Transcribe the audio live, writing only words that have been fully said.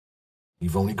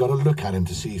You've only got to look at him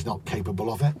to see he's not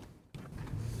capable of it.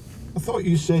 I thought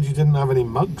you said you didn't have any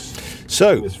mugs.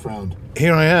 So, Lewis frowned.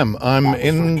 here I am. I'm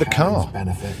in the car.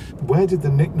 Benefit. Where did the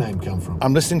nickname come from?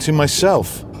 I'm listening to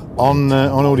myself on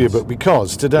audiobook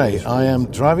because today I am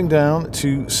driving down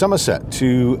to Somerset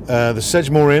to the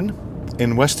Sedgemoor Inn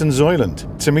in Western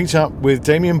Zoyland to meet up with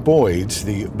Damien Boyd,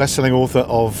 the best-selling author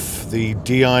of the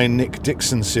D.I. Nick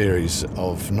Dixon series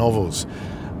of novels.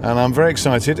 And I'm very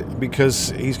excited because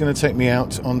he's going to take me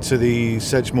out onto the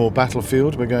Sedgemoor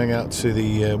battlefield. We're going out to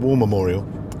the War Memorial.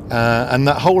 And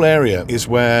that whole area is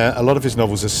where a lot of his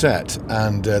novels are set.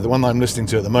 And the one I'm listening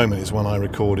to at the moment is one I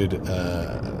recorded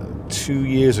 2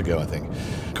 years ago, I think,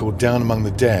 called Down Among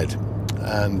the Dead.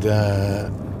 And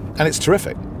it's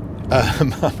terrific. I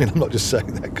mean, I'm not just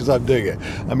saying that because I'm doing it.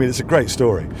 I mean, it's a great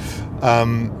story.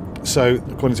 So,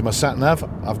 according to my sat-nav,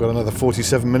 I've got another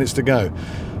 47 minutes to go.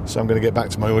 So I'm going to get back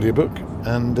to my audiobook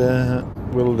and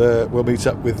we'll meet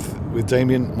up with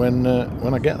Damien when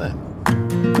I get there.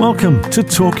 Welcome to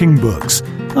Talking Books.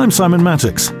 I'm Simon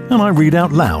Mattox and I read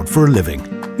out loud for a living.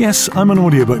 Yes, I'm an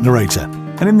audiobook narrator.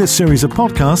 And in this series of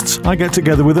podcasts, I get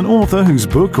together with an author whose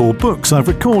book or books I've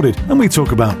recorded and we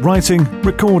talk about writing,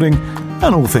 recording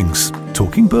and all things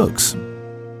talking books.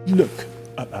 Look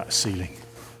at that ceiling.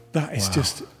 That is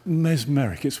just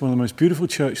mesmeric. It's one of the most beautiful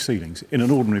church ceilings in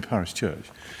an ordinary parish church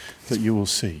that you will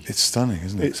see. It's stunning,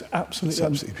 isn't it? It's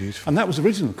absolutely beautiful. And that was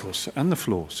original, of course, and the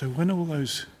floor. So when all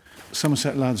those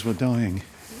Somerset lads were dying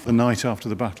the night after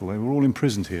the battle, they were all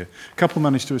imprisoned here. A couple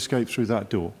managed to escape through that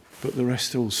door, but the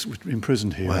rest all were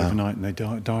imprisoned here overnight, and they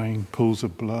dying pools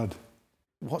of blood.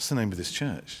 What's the name of this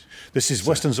church? This is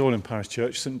Western Zoyland Parish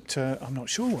Church. I'm not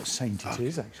sure what saint it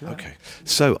is, actually. Okay.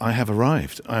 So I have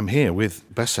arrived. I'm here with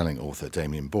best-selling author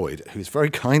Damien Boyd, who's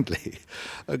very kindly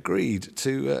agreed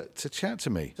to chat to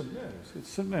me. St Mary's. It's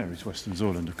St Mary's, Western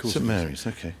Zoyland, of course. St Mary's,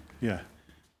 okay. Yeah.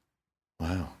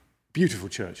 Wow. Beautiful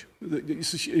church.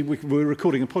 We're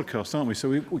recording a podcast, aren't we? So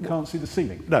we can't see the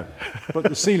ceiling. No. But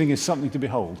the ceiling is something to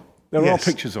behold. There are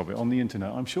pictures of it on the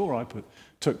internet. I'm sure I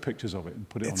took pictures of it and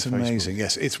put it on Facebook. It's amazing,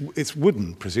 yes. It's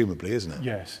wooden, presumably, isn't it?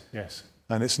 Yes.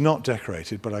 And it's not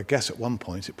decorated, but I guess at one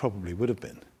point it probably would have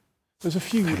been. There are a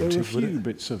few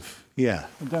bits of... Yeah.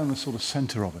 Down the sort of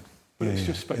centre of it. But it's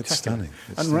just spectacular. It's stunning.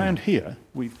 And round here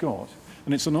we've got...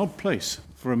 And it's an odd place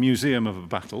for a museum of a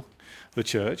battle, the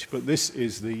church, but this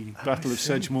is the Battle of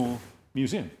Sedgemoor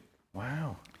Museum.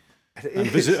 Wow. And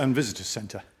visitor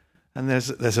centre. And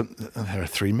there are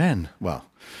three men. Well,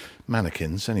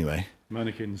 mannequins anyway.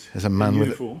 Mannequins. There's a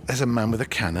man with a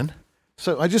cannon.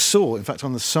 So I just saw, in fact,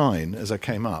 on the sign as I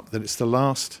came up, that it's the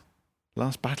last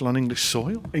battle on English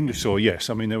soil. English soil, yes.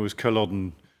 I mean, there was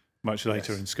Culloden much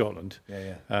later in Scotland.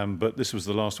 Yeah. But this was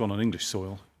the last one on English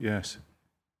soil. Yes.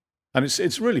 And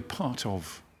it's really part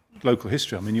of local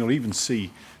history. I mean, you'll even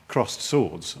see crossed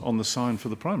swords on the sign for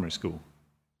the primary school.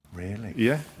 Really?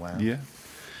 Yeah. Wow. Yeah.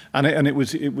 And it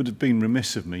would have been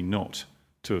remiss of me not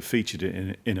to have featured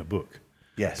it in a book.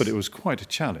 Yes. But it was quite a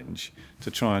challenge to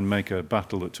try and make a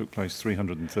battle that took place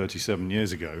 337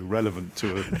 years ago relevant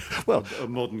to a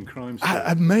modern crime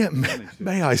story.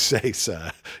 May I say,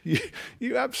 sir,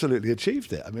 you absolutely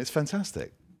achieved it. I mean, it's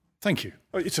fantastic. Thank you.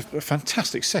 It's a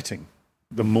fantastic setting.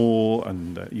 The moor,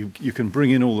 and you can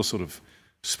bring in all the sort of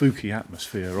spooky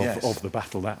atmosphere of the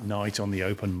battle that night on the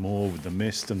open moor with the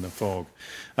mist and the fog,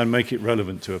 and make it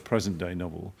relevant to a present-day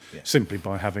novel simply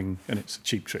by having, and it's a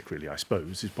cheap trick really, I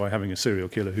suppose, is by having a serial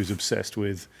killer who's obsessed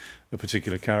with a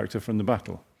particular character from the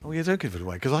battle. Oh, yeah, don't give it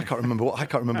away, because I can't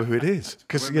remember who it is.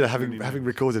 Because having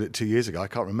recorded it 2 years ago, I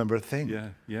can't remember a thing.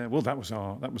 Yeah. Well, that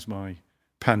was my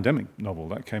pandemic novel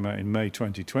that came out in May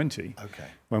 2020. Okay.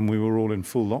 When we were all in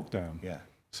full lockdown. Yeah.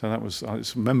 So that was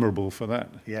it's memorable for that.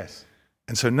 Yes.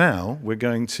 And so now we're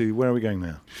going to... Where are we going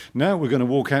now? Now we're going to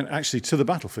walk out, actually, to the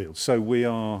battlefield. So we're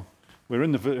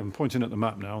in the... I'm pointing at the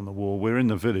map now on the wall. We're in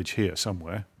the village here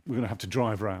somewhere. We're going to have to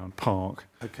drive around, park,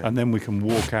 and then we can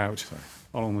walk out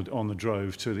on the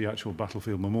drove to the actual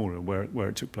battlefield memorial where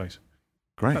it took place.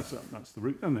 Great. That's the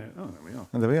route. And there we are.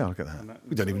 And there we are, look at that.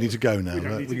 We don't even need to go now.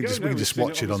 We can just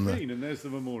watch it on the screen, and there's the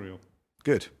memorial.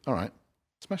 Good. All right.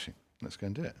 Smashing. Let's go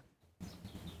and do it.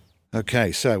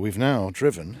 Okay, so we've now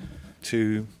driven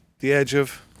to the edge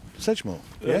of Sedgemoor.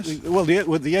 Yes.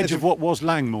 The edge of what was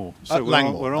Langmoor. So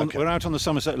Langmoor. We're out on the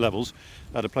Somerset Levels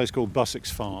at a place called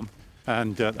Bussex Farm,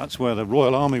 and that's where the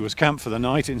Royal Army was camped for the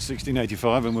night in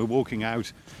 1685, and we're walking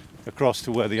out across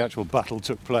to where the actual battle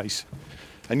took place.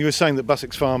 And you were saying that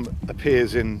Bussex Farm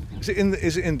appears in... Is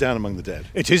it in Down Among the Dead?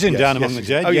 It is in Down Among the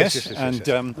Dead, yes. And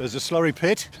there's a slurry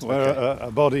pit where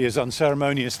a body is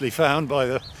unceremoniously found by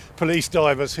the police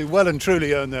divers who well and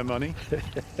truly earn their money.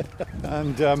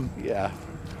 And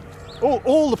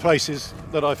all the places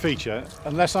that I feature,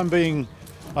 unless I'm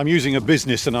using a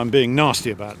business and I'm being nasty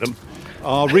about them,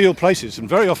 are real places, and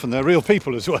very often they're real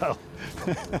people as well.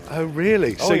 Oh,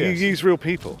 really? So yes. you use real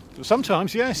people?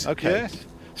 Sometimes, yes. Okay. Yes.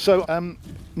 So,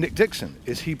 Nick Dixon,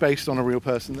 is he based on a real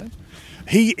person then?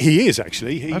 He is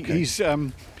actually. Okay. He's.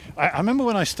 I remember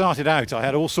when I started out, I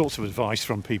had all sorts of advice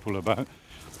from people about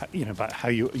how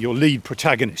your lead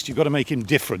protagonist, you've got to make him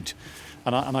different.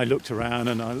 And I looked around,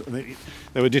 and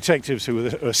there were detectives who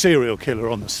were a serial killer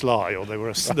on the sly, or they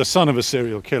were the son of a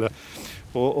serial killer,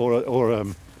 or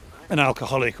an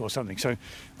alcoholic or something. So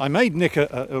I made Nick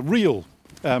a real,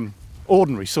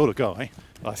 ordinary sort of guy,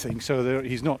 I think. So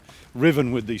he's not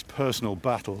riven with these personal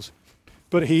battles,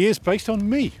 but he is based on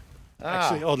me.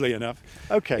 Actually, oddly enough.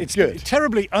 Okay, it's good.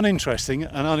 Terribly uninteresting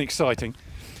and unexciting.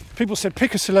 People said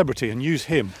pick a celebrity and use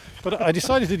him, but I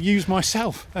decided to use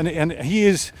myself, and he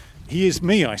is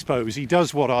me, I suppose. He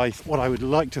does what I would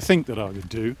like to think that I would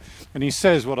do, and he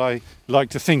says what I like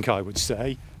to think I would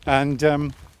say, and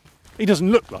he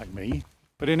doesn't look like me,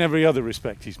 but in every other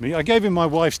respect he's me. I gave him my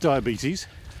wife's diabetes.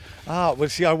 Well,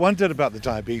 see, I wondered about the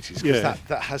diabetes, because Yeah.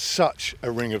 that has such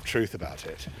a ring of truth about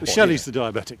it. Shelley's the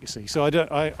diabetic, you see, so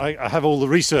I have all the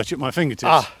research at my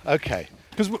fingertips. Okay.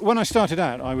 Because when I started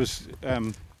out, I was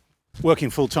working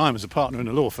full-time as a partner in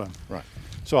a law firm. Right.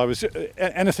 So I was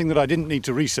anything that I didn't need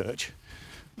to research,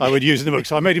 I would use in the book.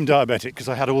 So I made him diabetic because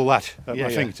I had all that at my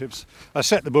fingertips. I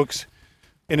set the books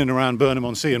in and around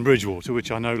Burnham-on-Sea and Bridgewater, which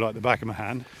I know like the back of my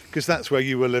hand. Because that's where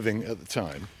you were living at the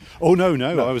time. Oh, no.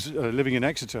 I was living in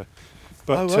Exeter.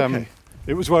 But okay.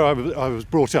 It was where I was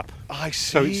brought up. I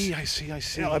So see, I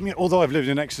see. I mean, although I've lived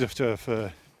in Exeter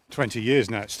for 20 years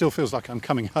now, it still feels like I'm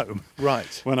coming home.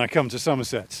 Right. When I come to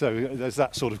Somerset. So there's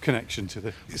that sort of connection to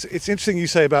the... It's interesting you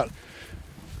say about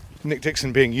Nick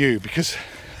Dixon being you, because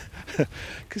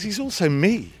he's also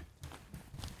me.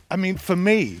 I mean, for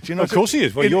me, do you know? Of course he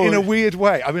is. Well, in a weird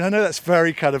way. I mean, I know that's a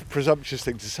very kind of presumptuous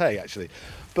thing to say, actually,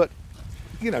 but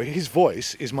his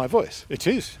voice is my voice. It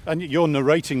is, and you're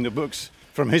narrating the books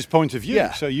from his point of view.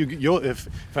 Yeah. So you're if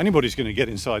anybody's going to get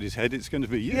inside his head, it's going to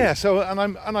be you. Yeah. So and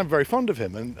I'm very fond of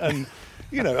him, and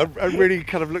I really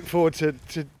kind of look forward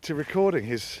to recording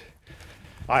his.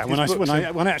 When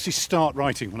I actually start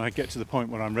writing, when I get to the point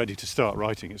where I'm ready to start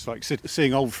writing, it's like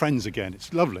seeing old friends again.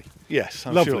 It's lovely. Yes,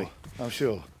 lovely. I'm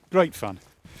sure. Great fun.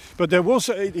 But there was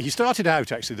he started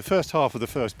out actually the first half of the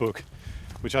first book,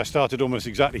 which I started almost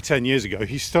exactly 10 years ago.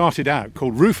 He started out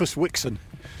called Rufus Wixon.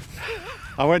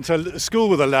 I went to school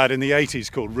with a lad in the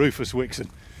 80s called Rufus Wixon,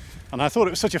 and I thought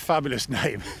it was such a fabulous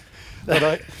name.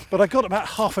 But I got about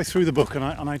halfway through the book, and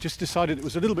I just decided it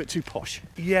was a little bit too posh.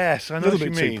 Yes, I know a little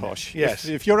what bit you mean. too posh. Yes.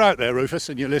 If you're out there, Rufus,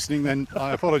 and you're listening, then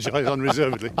I apologise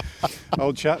unreservedly,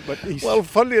 old chap. But well,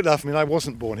 funnily enough, I mean, I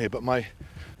wasn't born here, but my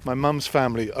mum's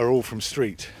family are all from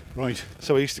Street. Right.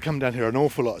 So I used to come down here an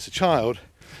awful lot as a child,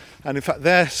 and in fact,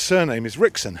 their surname is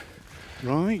Rixon.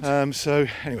 Right. So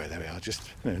anyway, there we are. Just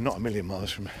not a million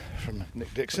miles from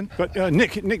Nick Dixon. But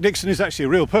Nick Dixon is actually a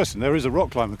real person. There is a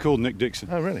rock climber called Nick Dixon.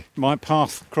 Oh, really? My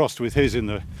path crossed with his in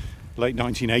the late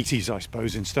 1980s, I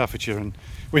suppose, in Staffordshire, and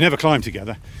we never climbed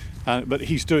together. But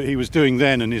he was doing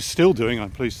then, and is still doing,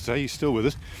 I'm pleased to say, he's still with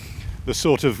us, the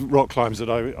sort of rock climbs that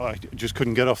I just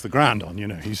couldn't get off the ground on.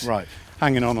 He's right.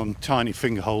 Hanging on tiny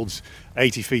finger holds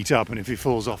 80 feet up, and if he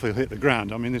falls off, he'll hit the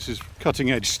ground. I mean, this is cutting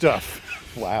edge stuff.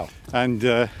 Wow. And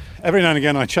every now and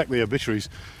again I check the obituaries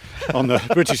on the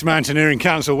British Mountaineering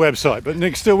Council website, but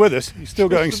Nick's still with us. He's still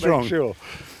going strong. Sure.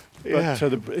 Yeah.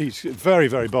 But he's very,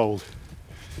 very bold.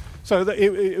 So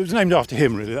it was named after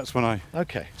him, really. That's when I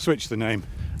switched the name.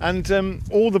 And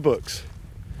all the books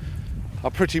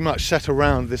are pretty much set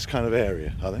around this kind of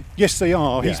area, are they? Yes, they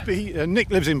are. Yeah. Nick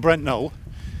lives in Brent Knoll,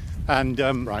 and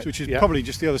which is probably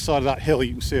just the other side of that hill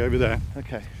you can see over there.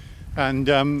 Okay.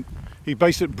 And he's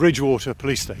based at Bridgewater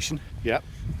Police Station. Yeah.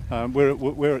 We're at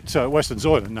Western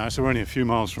Zoyland now, so we're only a few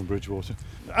miles from Bridgewater.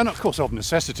 And of course, of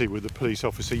necessity, with the police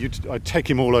officer, I'd take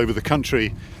him all over the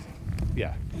country.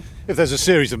 Yeah. If there's a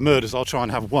series of murders, I'll try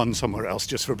and have one somewhere else,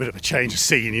 just for a bit of a change of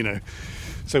scene,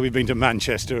 So we've been to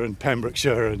Manchester and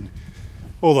Pembrokeshire and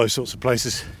all those sorts of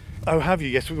places. Oh, have you?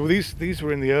 Yes. Well, these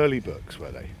were in the early books,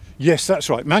 were they? Yes, that's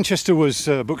right. Manchester was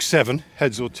book 7,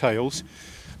 Heads or Tails.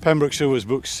 Pembrokeshire was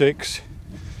book 6.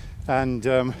 And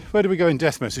where do we go in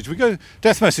Death Message? We go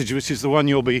Death Message, which is the one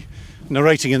you'll be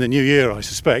narrating in the new year, I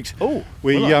suspect. Oh,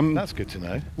 that's good to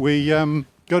know. We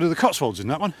go to the Cotswolds in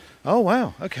that one. Oh,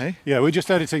 wow. Okay. Yeah, we're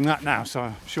just editing that now, so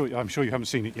I'm sure you haven't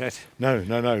seen it yet. No,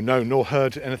 nor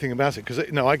heard anything about it, because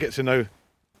I get to know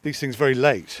these things very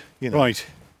late. Right.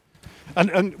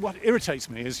 And what irritates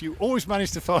me is you always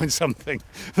manage to find something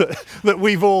that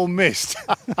we've all missed.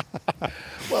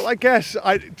 Well, I guess,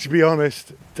 to be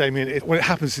honest, Damien, when it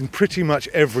happens in pretty much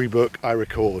every book I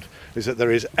record, is that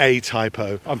there is a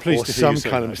typo I'm pleased or to hear some you say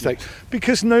kind of that, mistake. yes.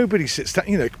 Because nobody sits down,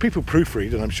 people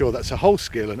proofread, and I'm sure that's a whole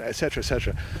skill, and et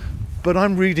cetera, but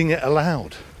I'm reading it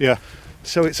aloud. Yeah.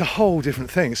 So it's a whole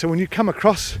different thing. So when you come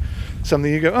across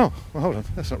something, you go, oh, well, hold on,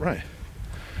 that's not right.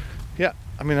 Yeah,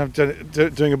 I mean, I'm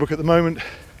doing a book at the moment,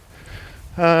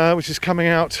 which is coming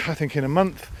out, I think, in a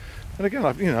month. And again,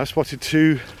 I've spotted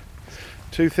two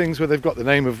things where they've got the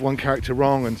name of one character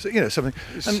wrong, and something.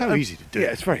 It's so easy to do. Yeah,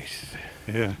 it's very.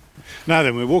 Yeah. Now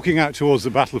then, we're walking out towards the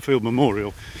Battlefield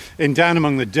Memorial. In Down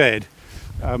Among the Dead,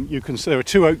 there are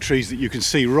 2 oak trees that you can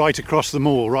see right across the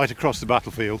moor, right across the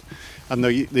battlefield, and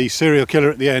the serial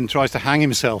killer at the end tries to hang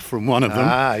himself from one of them.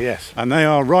 Ah, yes. And they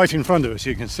are right in front of us.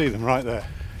 You can see them right there.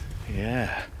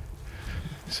 Yeah.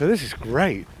 So this is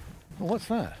great. Well, what's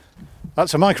that?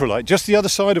 That's a microlight. Just the other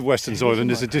side of Western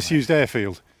Zoyland is a microlight. disused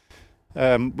airfield,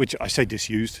 which I say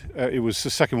disused. It was a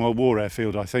Second World War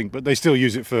airfield, I think, but they still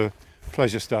use it for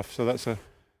pleasure stuff. So that's a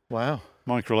Wow.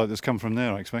 microlight that's come from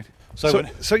there, I expect. So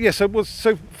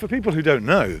for people who don't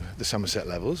know the Somerset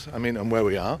Levels, I mean, and where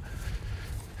we are, do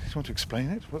you want to explain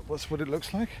it? What it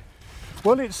looks like?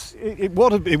 Well, it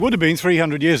would have been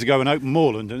 300 years ago an open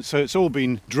moorland, and so it's all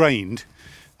been drained,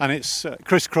 and it's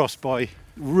crisscrossed by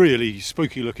really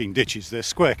spooky-looking ditches. They're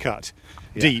square-cut,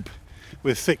 deep,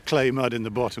 with thick clay mud in the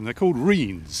bottom. They're called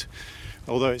reens,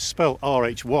 although it's spelled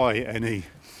R-H-Y-N-E,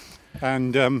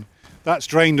 and that's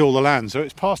drained all the land, so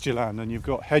it's pasture land, and you've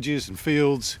got hedges and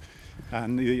fields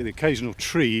and the occasional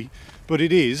tree, but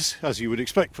it is, as you would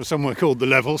expect for somewhere called the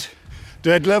Levels,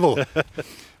 dead level.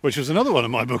 Which was another one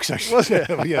of my books, actually. Was it?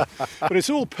 Yeah. But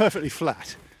it's all perfectly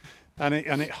flat, and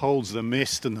it holds the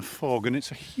mist and the fog, and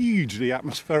it's a hugely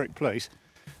atmospheric place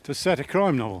to set a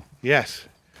crime novel. Yes.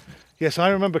 I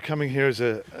remember coming here as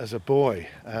a boy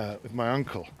with my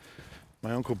uncle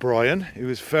Brian, who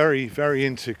was very, very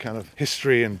into kind of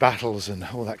history and battles and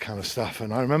all that kind of stuff.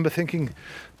 And I remember thinking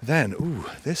then, ooh,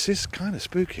 this is kind of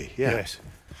spooky. Yeah. Yes.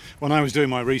 When I was doing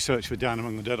my research for Down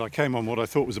Among the Dead, I came on what I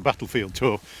thought was a battlefield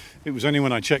tour. It was only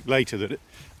when I checked later that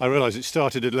I realised it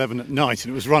started at 11 at night,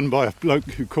 and it was run by a bloke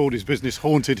who called his business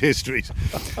Haunted Histories.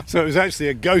 So it was actually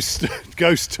a ghost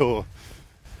tour.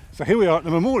 So here we are at the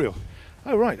memorial.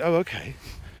 Oh, right. Oh, okay.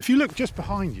 If you look just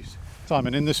behind you,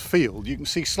 Simon, in this field, you can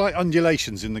see slight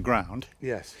undulations in the ground.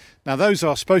 Yes. Now those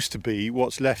are supposed to be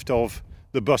what's left of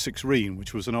the Bussex Reen,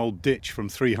 which was an old ditch from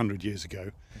 300 years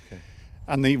ago. Okay.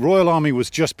 And the Royal Army was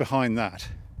just behind that,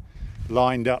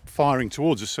 lined up, firing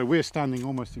towards us. So we're standing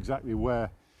almost exactly where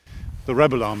the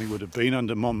Rebel Army would have been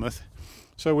under Monmouth.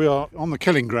 So we are on the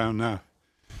killing ground now.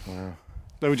 Wow.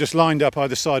 They were just lined up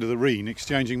either side of the Reen,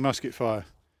 exchanging musket fire.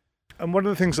 And one of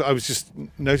the things that I was just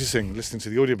noticing, listening to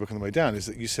the audiobook on the way down, is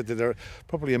that you said that there are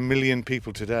probably 1 million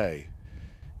people today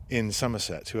in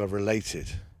Somerset who are related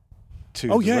to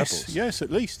the rebels. Yes,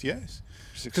 at least, yes.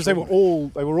 Because they were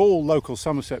all local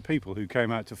Somerset people who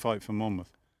came out to fight for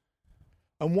Monmouth.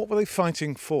 And what were they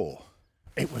fighting for?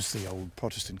 It was the old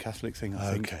Protestant Catholic thing,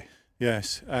 I think. Okay.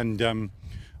 Yes, and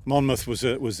Monmouth was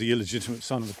the illegitimate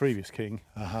son of the previous king,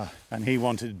 and he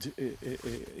wanted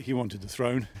the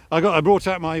throne. I brought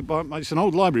out my it's an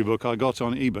old library book I got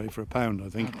on eBay for £1, I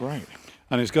think. Oh, great.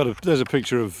 And it's got there's a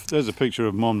picture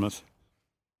of Monmouth.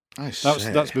 I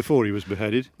see. That's before he was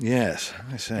beheaded. Yes,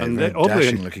 I say. And a very oddly-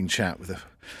 dashing-looking chap with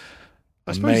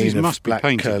I a suppose these mane of must be black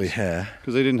painted curly hair.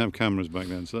 because they didn't have cameras back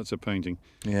then, so that's a painting.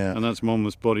 Yeah. And that's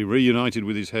Monmouth's body reunited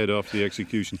with his head after the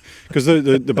execution. Because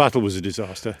the battle was a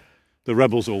disaster. The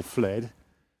rebels all fled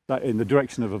in the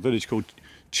direction of a village called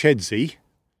Chedsey,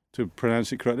 to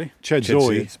pronounce it correctly.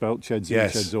 Chedzoy, spelt Chedsey,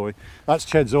 Yes. Chedzoy. That's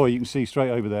Chedzoy, you can see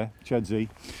straight over there, Chedsey.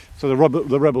 So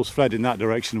the rebels fled in that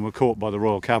direction and were caught by the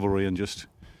Royal Cavalry and just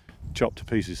chopped to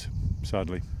pieces,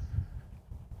 sadly.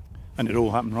 And it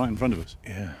all happened right in front of us.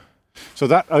 Yeah. So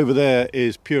that over there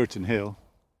is Puritan Hill,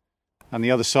 and the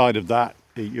other side of that,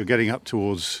 you're getting up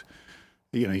towards,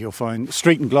 you'll find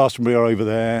Street and Glastonbury are over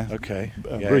there. Okay.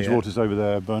 Bridgewater's over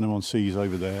there, Burnham-on-Sea's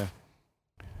over there,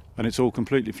 and it's all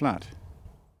completely flat.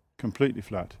 Completely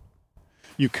flat.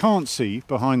 You can't see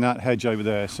behind that hedge over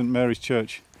there St Mary's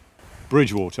Church,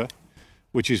 Bridgewater,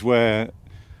 which is where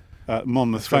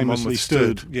Monmouth famously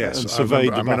stood Yes, and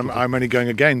surveyed the battle. I'm only going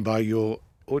again by your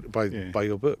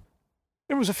book.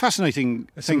 It was a fascinating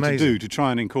thing amazing. to do, to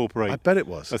try and incorporate I bet it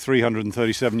was. a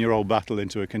 337-year-old battle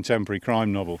into a contemporary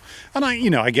crime novel. And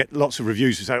I get lots of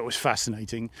reviews who say it was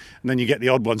fascinating, and then you get the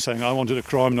odd one saying, I wanted a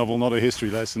crime novel, not a history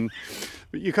lesson.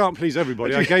 But you can't please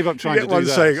everybody. I gave up trying to do one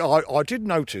that. saying, I did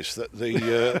notice that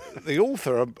the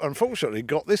author, unfortunately,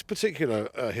 got this particular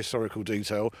historical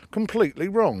detail completely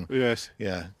wrong. Yes.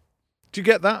 Yeah. Do you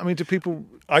get that? I mean, do people...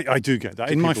 I do get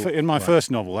that. In my first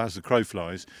novel, As the Crow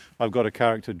Flies, I've got a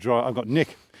character. I've got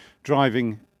Nick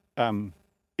driving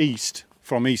east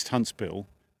from East Huntsville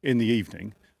in the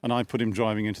evening, and I put him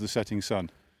driving into the setting sun.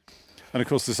 And of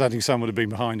course, the setting sun would have been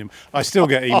behind him. I still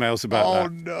get emails about that. Oh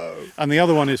no! And the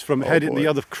other one is from Head. Boy. The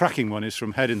other cracking one is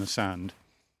from Head in the Sand,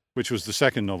 which was the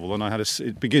second novel, and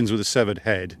it begins with a severed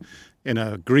head in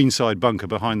a greenside bunker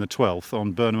behind the 12th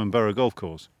on Burnham and Barrow Golf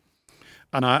Course.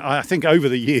 And I think over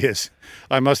the years,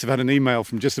 I must have had an email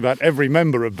from just about every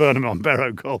member of Burnham on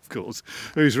Barrow Golf Course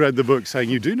who's read the book saying,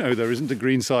 you do know there isn't a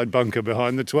greenside bunker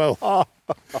behind the 12th.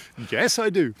 Yes, I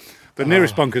do. The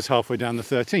nearest bunker's halfway down the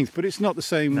 13th, but it's not the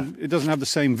same. No. It doesn't have the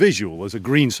same visual as a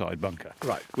greenside bunker,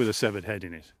 right, with a severed head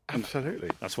in it. Absolutely.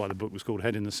 And that's why the book was called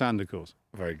Head in the Sand, of course.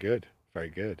 Very good. Very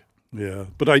good. Yeah,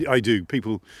 but I do.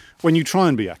 People, when you try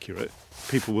and be accurate,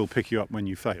 people will pick you up when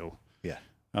you fail. Yeah.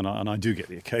 And I do get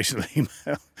the occasional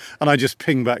email, and I just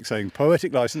ping back saying,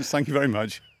 poetic license, thank you very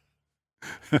much.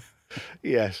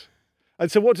 Yes. And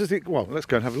so what does it... Well, let's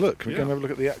go and have a look. Can we go and have a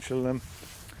look at the actual...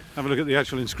 Have a look at the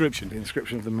actual inscription. The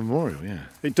inscription of the memorial, yeah.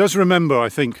 It does remember, I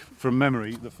think, from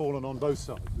memory, the fallen on both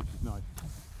sides, which is nice.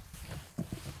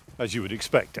 As you would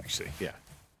expect, actually. Yeah.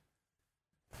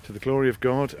 To the glory of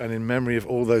God and in memory of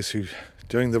all those who,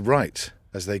 doing the right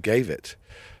as they gave it,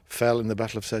 fell in the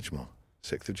Battle of Sedgemoor,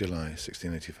 6th of July,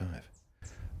 1685.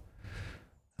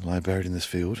 And lie buried in this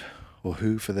field, or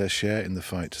who, for their share in the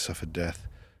fight, suffered death,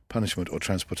 punishment, or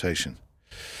transportation.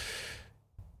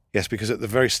 Yes, because at the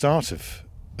very start of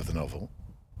the novel,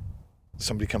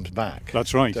 somebody comes back.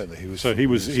 That's right. Don't they? He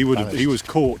was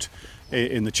caught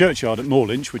in the churchyard at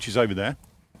Moorlinch, which is over there,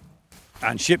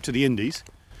 and shipped to the Indies.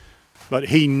 But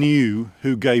he knew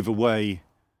who gave away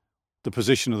the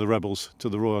position of the rebels to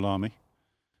the Royal Army,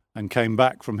 and came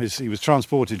back from he was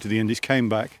transported to the Indies, came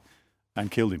back, and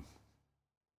killed him.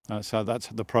 That's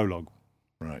the prologue.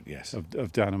 Right. Yes.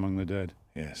 Of Down Among the Dead.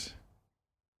 Yes.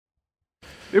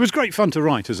 It was great fun to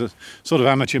write as a sort of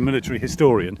amateur military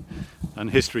historian and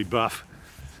history buff,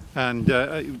 and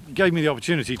it gave me the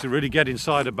opportunity to really get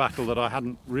inside a battle that I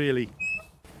hadn't really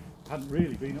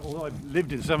been, although I've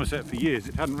lived in Somerset for years,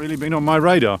 it hadn't really been on my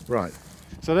radar. Right.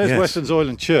 So there's Western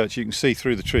Zoyland Church, you can see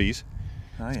through the trees.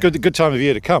 Oh, yeah. It's a good time of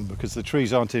year to come because the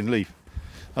trees aren't in leaf.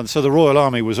 And so the Royal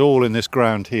Army was all in this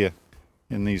ground here,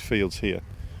 in these fields here.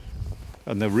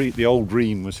 And the old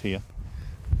green was here.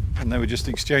 And they were just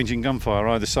exchanging gunfire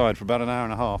either side for about an hour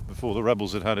and a half before the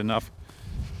rebels had had enough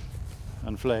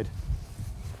and fled.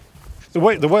 The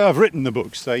way I've written the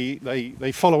books,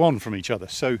 they follow on from each other.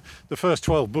 So the first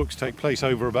 12 books take place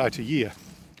over about a year.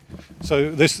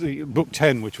 So book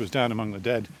 10, which was Down Among the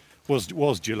Dead,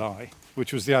 was July,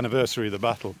 which was the anniversary of the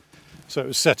battle. So it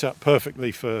was set up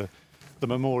perfectly for the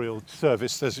memorial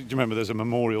service. Do you remember there's a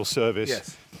memorial service?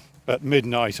 Yes. At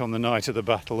midnight on the night of the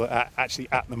battle, actually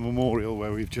at the memorial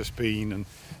where we've just been, and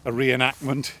a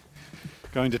reenactment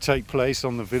going to take place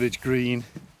on the village green.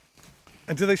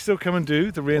 And do they still come and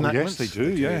do the reenactments? Oh, yes, they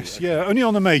do, yes. Okay. Yeah, only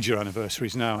on the major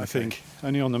anniversaries now, I think.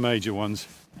 Only on the major ones.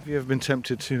 Have you ever been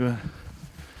tempted to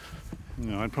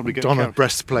I'd probably get don a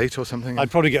breastplate or something?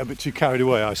 I'd probably get a bit too carried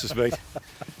away, I suspect.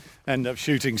 End up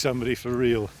shooting somebody for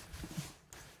real.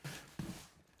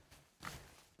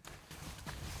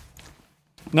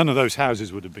 None of those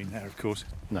houses would have been there, of course.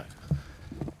 No.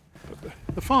 But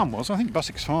the farm was. I think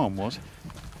Bussex Farm was.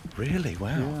 Really?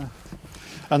 Wow. Yeah.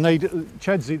 And the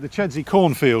Chedsey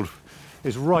cornfield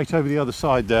is right over the other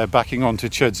side there, backing onto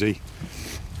Chedsey.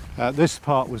 This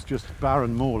part was just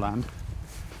barren moorland,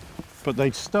 but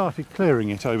they'd started clearing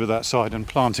it over that side and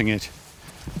planting it,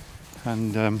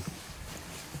 and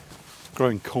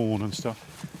growing corn and stuff.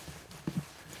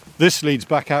 This leads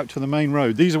back out to the main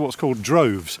road. These are what's called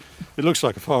droves. It looks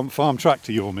like a farm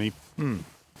tractor, you or me,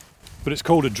 but it's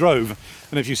called a drove.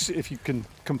 And if you can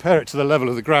compare it to the level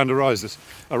of the ground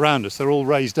around us, they're all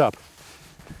raised up.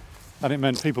 And it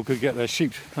meant people could get their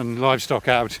sheep and livestock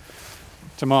out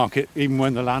to market even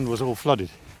when the land was all flooded.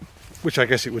 Which I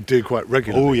guess it would do quite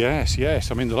regularly. Oh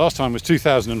yes. I mean, the last time was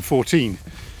 2014.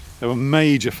 There were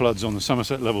major floods on the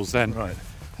Somerset Levels then. Right.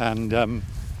 And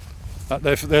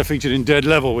they're featured in Dead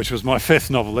Level, which was my 5th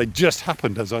novel. They just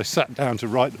happened as I sat down to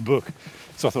write the book.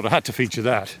 So I thought I had to feature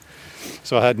that.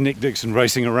 So I had Nick Dixon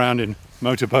racing around in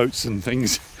motorboats and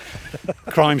things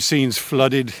crime scenes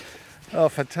flooded. Oh,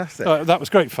 fantastic. That was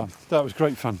great fun.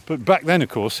 But back then, of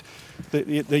course,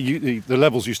 the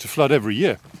levels used to flood every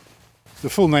year. The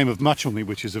full name of Muchelney,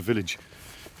 which is a village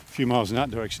a few miles in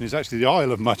that direction, is actually the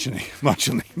Isle of Muchelney.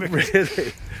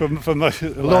 Really? For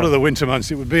a lot of the winter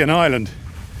months, it would be an island,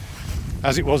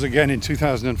 as it was again in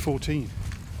 2014.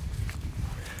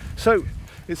 So,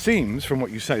 it seems, from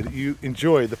what you say, that you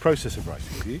enjoy the process of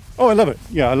writing, do you? Oh, I love it.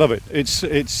 Yeah, I love it.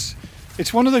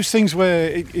 It's one of those things where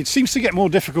it seems to get more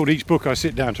difficult each book I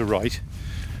sit down to write.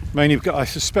 Mainly, I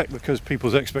suspect, because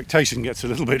people's expectation gets a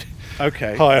little bit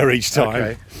higher each time.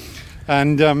 Okay.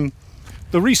 And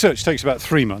the research takes about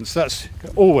 3 months. That's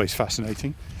always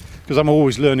fascinating, because I'm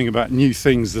always learning about new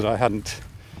things that I hadn't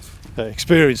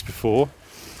experienced before.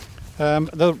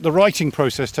 The writing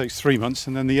process takes 3 months,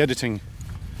 and then the editing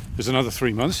is another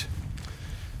 3 months.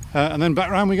 And then back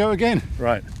round we go again.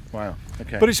 Right. Wow.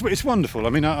 Okay. But it's wonderful. I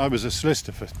mean, I was a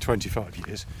solicitor for 25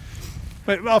 years.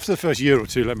 But after the first year or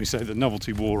two, let me say, the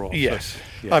novelty wore off. Yes.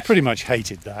 I pretty much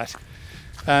hated that.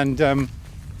 And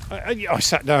I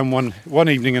sat down one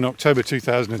evening in October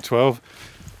 2012.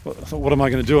 I thought, what am I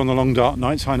going to do on the long dark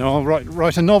nights? I know I'll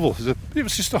write a novel. It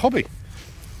was just a hobby,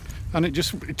 and it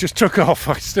just took off.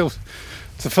 I still,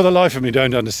 for the life of me,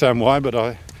 don't understand why, but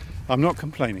I'm not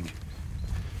complaining.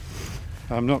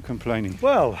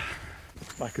 Well,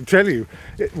 I can tell you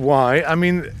why. I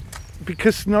mean,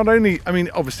 because not only,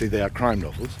 obviously they are crime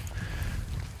novels,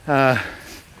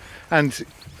 and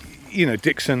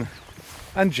Dixon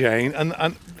and Jane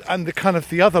and the kind of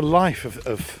the other life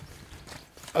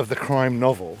of the crime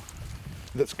novel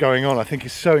that's going on, I think,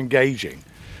 is so engaging,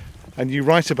 and you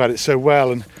write about it so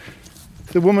well. And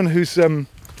the woman who's the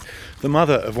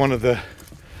mother of one of the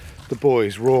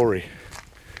boys, Rory,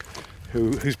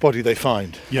 whose body they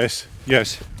find. Yes.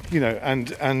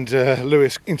 And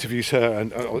Lewis interviews her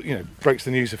and breaks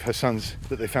the news of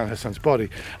that they found her son's body,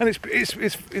 and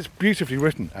it's beautifully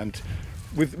written and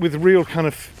with real kind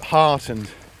of heart and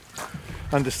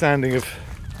understanding of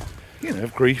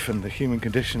grief and the human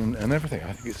condition and everything.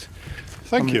 I think it's.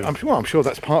 Thank you. I'm sure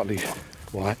that's partly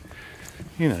why.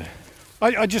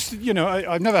 I just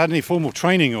I've never had any formal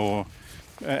training or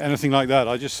anything like that.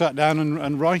 I just sat down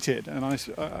and write it, and I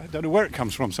don't know where it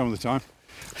comes from some of the time.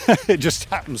 It just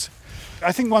happens.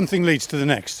 I think one thing leads to the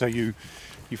next, so you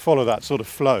follow that sort of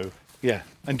flow. Yeah.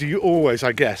 And do you always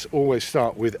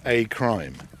start with a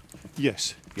crime?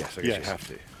 Yes. Yes, I guess you have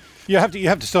to. You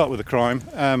have to start with a crime.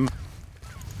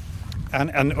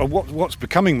 And what's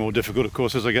becoming more difficult, of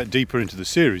course, as I get deeper into the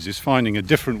series, is finding a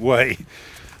different way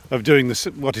of doing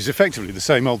what is effectively the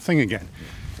same old thing again.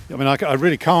 I mean, I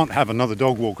really can't have another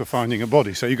dog walker finding a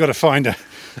body, so you've got to find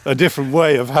a different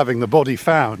way of having the body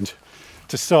found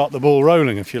to start the ball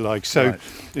rolling, if you like. So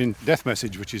in Death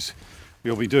Message, which is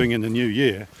we'll be doing in the new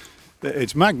year,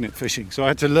 it's magnet fishing. So I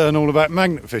had to learn all about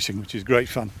magnet fishing, which is great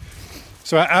fun.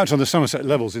 So out on the Somerset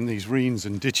Levels, in these reens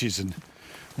and ditches and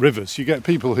rivers, you get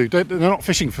people who they're not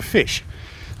fishing for fish,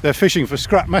 they're fishing for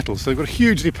scrap metal. So they've got a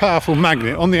hugely powerful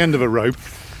magnet on the end of a rope.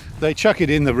 They chuck it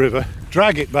in the river,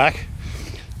 drag it back,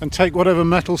 and take whatever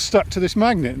metal's stuck to this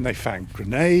magnet. And they found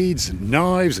grenades and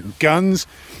knives and guns.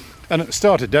 And at the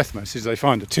start of Death Message, they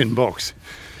find a tin box,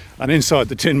 and inside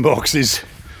the tin box is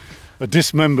a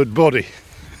dismembered body.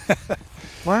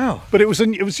 Wow! But it was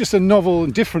just a novel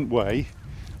and different way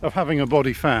of having a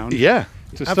body found. Yeah,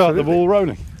 to start the ball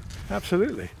rolling.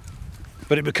 Absolutely.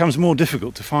 But it becomes more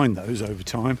difficult to find those over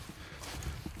time.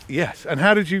 Yes. And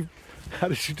how did you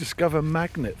discover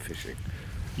magnet fishing?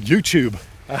 YouTube.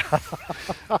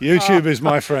 YouTube is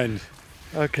my friend.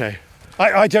 Okay.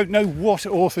 I don't know what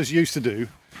authors used to do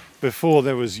before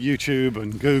there was YouTube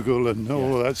and Google and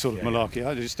all that sort of malarkey.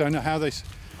 I just don't know how they.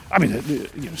 I mean,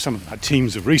 some of them had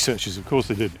teams of researchers, of course,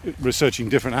 they did researching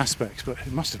different aspects, but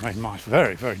it must have made life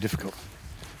very, very difficult.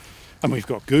 And we've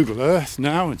got Google Earth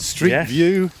now and Street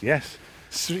View. Yes.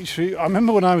 Street View. I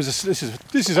remember when I was this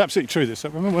is absolutely true. I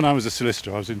remember when I was a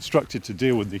solicitor, I was instructed to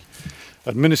deal with the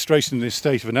administration of the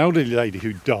estate of an elderly lady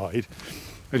who died.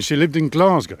 And she lived in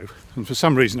Glasgow, and for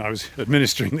some reason I was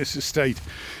administering this estate,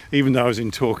 even though I was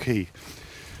in Torquay.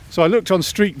 So I looked on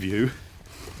Street View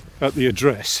at the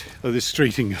address of this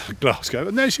street in Glasgow,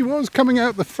 and there she was coming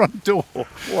out the front door.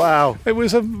 Wow! It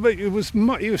was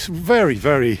very,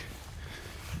 very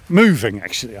moving,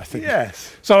 actually, I think.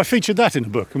 Yes. So I featured that in the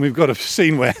book, and we've got a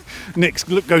scene where Nick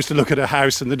goes to look at a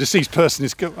house, and the deceased person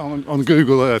is on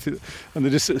Google Earth, and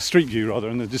the Street View rather,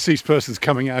 and the deceased person's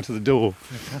coming out of the door.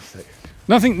 Fantastic.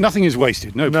 Nothing is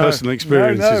wasted. No personal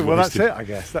experience is wasted. Well, that's it, I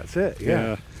guess. That's it,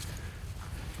 yeah.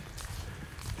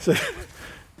 So,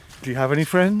 do you have any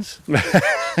friends?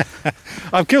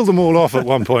 I've killed them all off at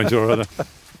one point or other.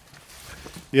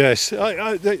 Yes,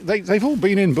 they've all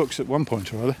been in books at one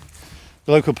point or other.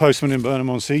 The local postman in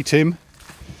Burnham-on-Sea, Tim,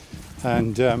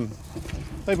 and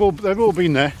they've all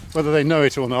been there, whether they know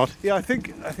it or not. Yeah, I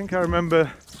think I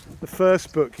remember the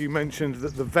first book you mentioned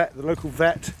that the local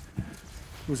vet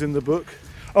was in the book.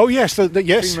 Oh yes,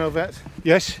 yes, female vet.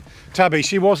 Yes, Tabby.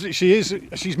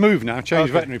 She's moved now,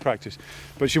 changed veterinary practice,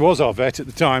 but she was our vet at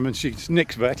the time, and she's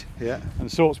Nick's vet. Yeah.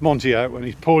 And sorts Monty out when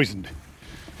he's poisoned.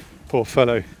 Poor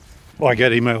fellow. Oh, I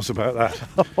get emails about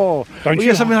that. Oh, don't you?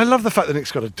 Yes, I mean I love the fact that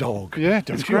Nick's got a dog. Yeah,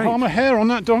 don't you harm a hair on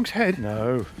that dog's head?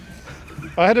 No.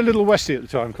 I had a little Westie at the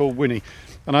time called Winnie,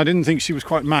 and I didn't think she was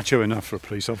quite macho enough for a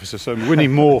police officer, so Winnie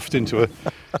morphed into a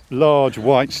large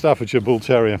white Staffordshire Bull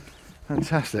Terrier.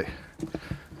 Fantastic.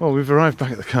 Well, we've arrived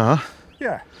back at the car.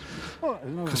 Yeah.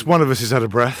 Because one of us is out of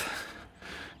breath.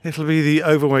 It'll be the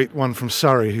overweight one from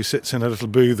Surrey who sits in a little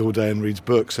booth all day and reads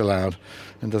books aloud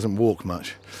and doesn't walk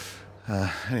much.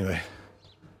 Anyway.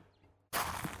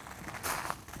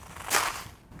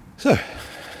 So,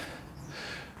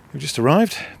 we've just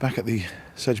arrived back at the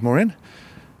Sedgemoor Inn,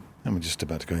 and we're just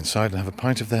about to go inside and have a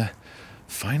pint of their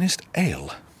finest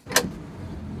ale.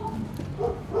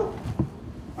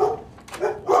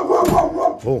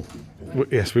 Oh,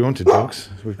 yes, we wanted dogs.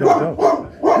 We've got a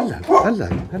dog. Hello.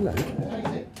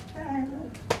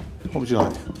 What would you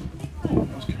like?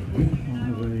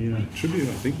 Tribute,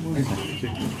 I think.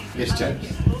 Yes,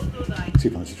 James. 2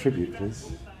 pints of tribute,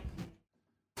 please.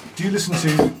 Do you listen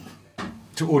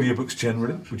to audiobooks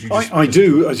generally? Would you? I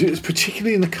do. It's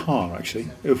particularly in the car, actually.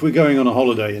 If we're going on a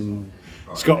holiday in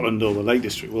Scotland or the Lake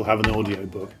District, we'll have an audio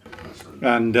book.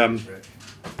 And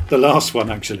the last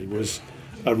one actually was,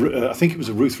 I think it was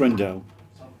a Ruth Rendell,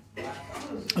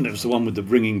 and it was the one with the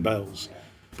ringing bells.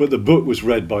 But the book was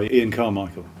read by Ian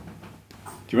Carmichael.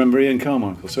 Do you remember Ian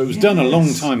Carmichael? So it was done a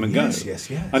long time ago. Yes.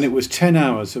 And it was 10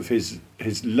 hours of his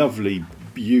lovely,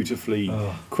 beautifully,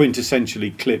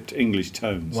 quintessentially clipped English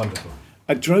tones. Wonderful.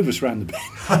 It drove us round the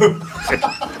bend.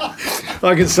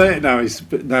 I can say it now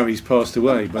he's passed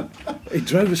away, but it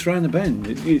drove us round the bend.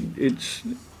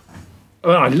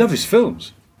 I love his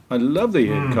films. I love the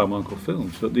Ian Carmichael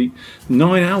films, but the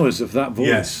 9 hours of that voice.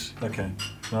 Yes. Okay.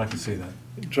 No, I can see that.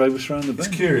 It drove us round the bend.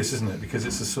 It's curious, isn't it? Because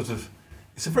it's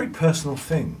a very personal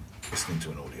thing, listening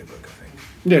to an audiobook, I think.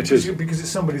 Yeah, it is. Because it's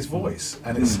somebody's voice.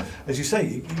 And it's, as you say,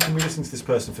 you can be listening to this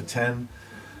person for 10,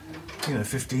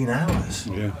 15 hours.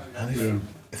 Yeah. And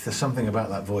if there's something about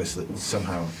that voice that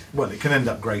somehow, it can end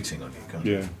up grating on you, can't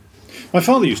it? Yeah. My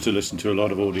father used to listen to a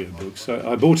lot of audiobooks.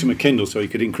 I bought him a Kindle so he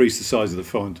could increase the size of the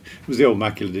font. It was the old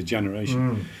macular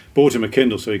degeneration. Bought him a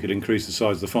Kindle so he could increase the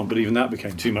size of the font, but even that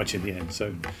became too much in the end.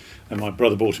 And my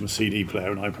brother bought him a CD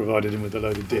player, and I provided him with a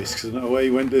load of discs, and away he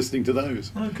went listening to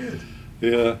those. Oh, good.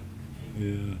 Yeah.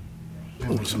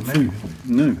 Some food.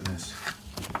 No. Look at this.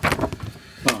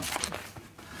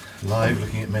 Live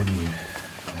looking at menu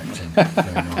acting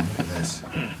going on. Look at this.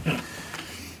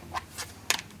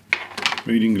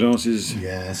 Reading glasses.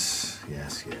 Yes.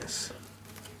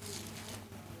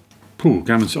 Pooh,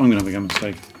 gammon. I'm going to have a gammon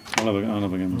steak. I'll have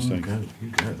a gammon steak. You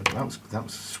go. That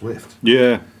was swift.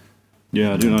 Yeah,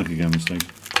 I do like a gammon steak. I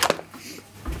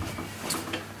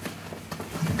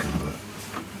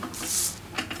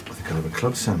think I'll have a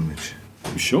club sandwich.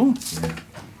 You sure? Yeah.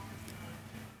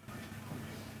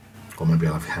 Or maybe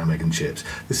I'll have ham, egg and chips.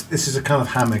 This is a kind of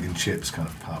ham, egg and chips kind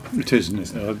of pub. It is,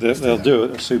 isn't it? They'll do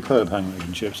it. A superb ham, egg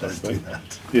and chips, I Do think.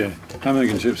 that. Yeah, ham, egg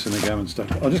and chips and a gammon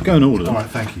steak. I'll just go and order them. All right,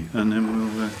 thank you. And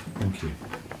then we'll... Thank you.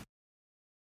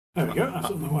 There we go, that's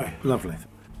on the way. Lovely.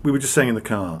 We were just saying in the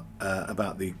car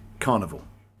about the carnival.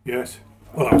 Yes.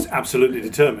 Well, I was absolutely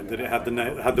determined that it had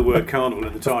the word carnival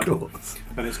in the title. Of course.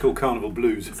 And it's called Carnival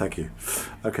Blues. Thank you.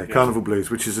 Okay, Yes. Carnival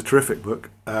Blues, which is a terrific book,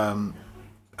 and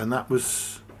that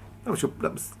was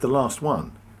the last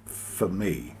one for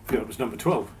me. Yeah, it was number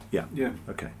 12. Yeah. Yeah.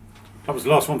 Okay. That was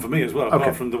the last one for me as well, Okay.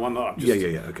 apart from the one that I've just...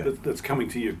 Yeah. Okay. That's coming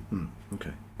to you.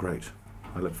 Okay. Great.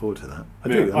 I look forward to that. I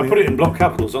Yeah, do. I put it in block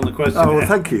capitals on the question. Oh, well,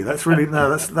 thank you. That's really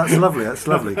that's lovely. That's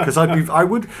lovely because I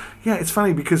would. Yeah, it's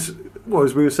funny because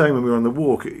as we were saying when we were on the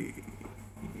walk,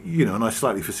 and I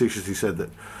slightly facetiously said that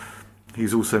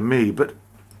he's also me, but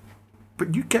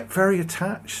you get very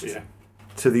attached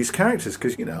to these characters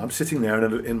because I'm sitting there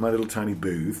in my little tiny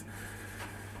booth,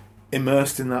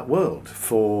 immersed in that world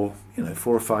for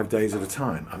 4 or 5 days at a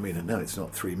time. I mean, no, it's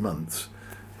not 3 months.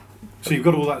 So you've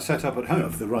got all that set up at home?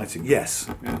 Of the writing, yes.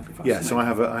 Yeah, So I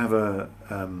have a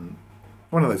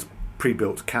one of those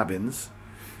pre-built cabins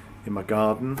in my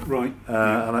garden, right?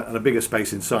 And a bigger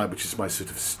space inside, which is my sort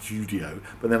of studio.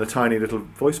 But then a tiny little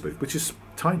voice booth, which is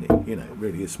tiny. It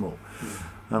really is small.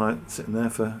 And I sit in there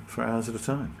for hours at a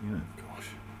time. Gosh.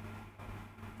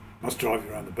 Must drive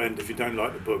you around the bend if you don't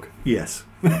like the book. Yes.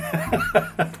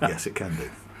 Yes, it can do.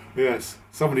 Yes,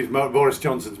 somebody's Boris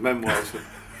Johnson's memoirs.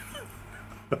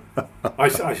 I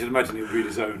should imagine he'll read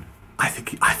his own. I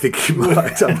think he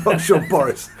might. I'm not sure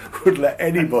Boris would let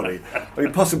anybody. I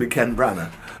mean, possibly Ken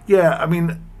Branagh. Yeah, I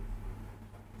mean,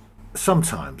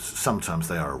 sometimes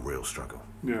they are a real struggle.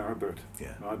 Yeah, I bet.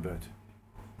 Yeah, I bet.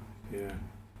 Yeah.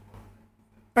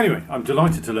 Anyway, I'm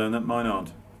delighted to learn that mine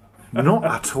aren't. Not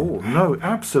at all. No,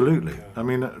 absolutely. I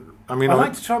mean, I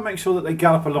like to try and make sure that they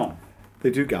gallop along.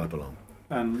 They do gallop along,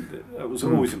 and it was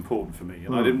always important for me.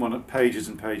 And I didn't want pages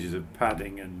and pages of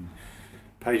padding and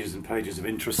pages of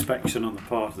introspection on the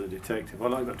part of the detective. I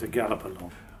like that to gallop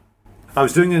along. I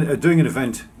was doing an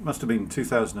event. Must have been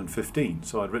 2015.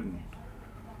 So I'd written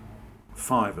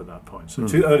 5 at that point. So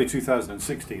early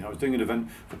 2016, I was doing an event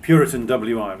for Puritan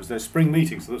WI. It was their spring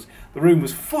meeting, so the room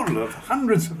was full of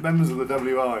hundreds of members of the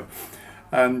WI.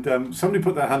 And somebody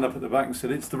put their hand up at the back and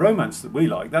said, "It's the romance that we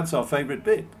like. That's our favourite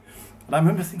bit." And I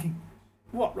remember thinking,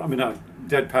 what? I mean, a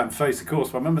deadpan face, of course,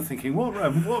 but I remember thinking, what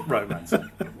romance?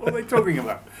 What are they talking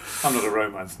about? I'm not a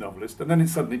romance novelist. And then it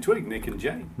suddenly twigged, Nick and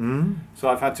Jane. So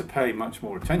I've had to pay much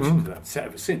more attention to that set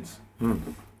ever since.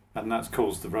 And that's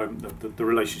caused the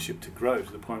relationship to grow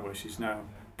to the point where she's now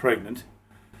pregnant.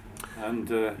 And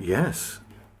yes.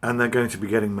 And they're going to be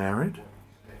getting married?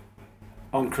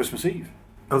 On Christmas Eve.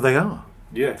 Oh, they are?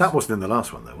 Yes. That wasn't in the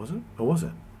last one, though, was it? Or was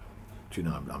it? Do you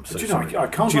know? I'm so sorry. I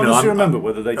can't honestly remember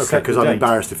whether they set the date. Okay, because I'm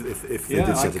embarrassed if they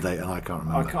did set the date and I can't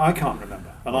remember. I can't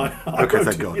remember. And okay,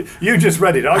 thank God. You just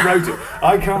read it. I wrote it.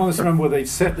 I can't honestly remember whether they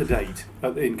set the date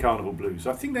in Carnival Blues.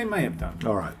 I think they may have done.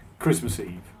 All right. Christmas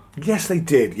Eve. Yes, they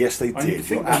did. Yes, they did.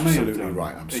 You're absolutely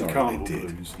right. I'm sorry, Carnival they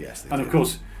did. Blues. Yes, they and did. of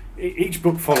course, each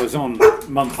book follows on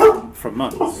month from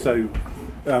month. So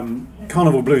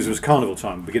Carnival Blues was carnival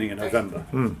time, beginning in November.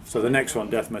 So the next one,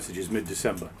 Death Message, is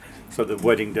mid-December. So the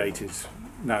wedding date is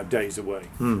now days away.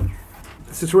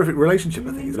 It's a terrific relationship,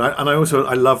 I think, and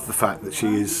I love the fact that she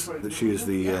is the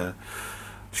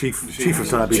chief of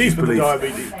diabetes police.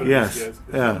 Yes,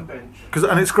 yeah.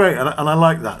 And it's great, and I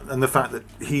like that, and the fact that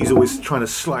he's always trying to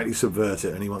slightly subvert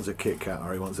it, and he wants a Kit Kat,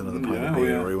 or he wants another pint of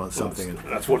beer, or he wants something.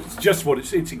 That's what it's just what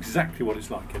it's exactly what it's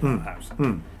like in the house.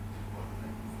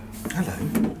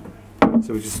 Hello.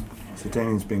 So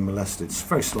Damien's being molested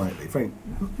very slightly, very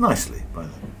nicely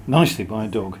by a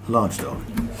dog, large dog.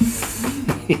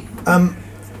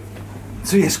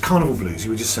 So yes, Carnival Blues.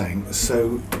 You were just saying.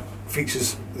 So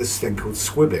features this thing called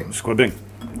squibbing. Squibbing,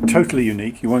 totally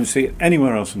unique. You won't see it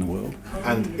anywhere else in the world.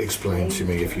 And explain to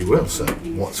me, if you will, sir,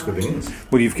 what squibbing is.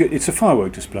 Well, it's a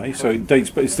firework display. So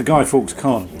it's the Guy Fawkes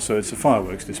Carnival. So it's a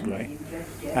fireworks display,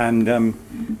 and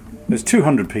there's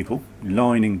 200 people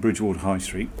lining Bridgewater High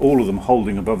Street, all of them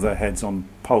holding above their heads on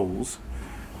poles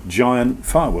giant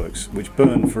fireworks which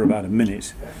burn for about a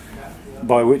minute,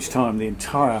 by which time the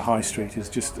entire high street is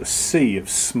just a sea of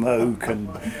smoke and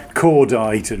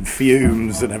cordite and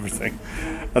fumes and everything.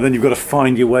 And then you've got to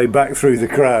find your way back through the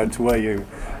crowd to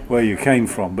where you came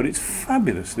from. But it's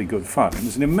fabulously good fun.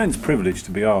 It's an immense privilege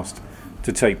to be asked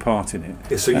to take part in it.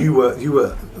 Yeah, so you were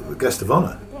the guest of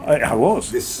honour. I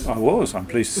was. I'm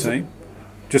pleased to say.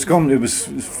 Just gone. It was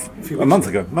a month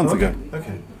ago.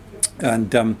 Okay.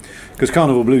 And because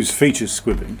Carnival Blues features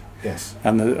squibbing. Yes.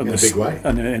 And in a big way.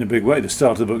 And in a big way. The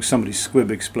start of the book, somebody's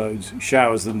squib explodes,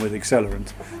 showers them with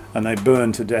accelerant, and they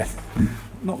burn to death.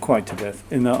 Not quite to death.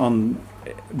 On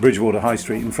Bridgewater High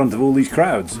Street in front of all these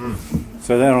crowds.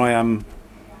 So there I am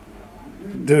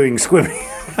doing squibbing.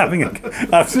 I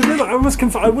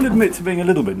will admit to being a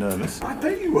little bit nervous. I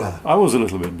bet you were. I was a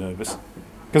little bit nervous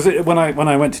because when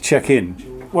I went to check in,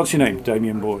 what's your name,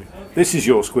 Damien Boy? This is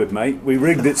your squib, mate. We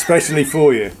rigged it specially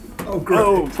for you. Oh, great!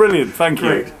 Oh, brilliant! Thank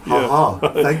you.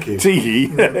 Thank you. Tee.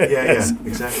 Yeah,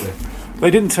 exactly.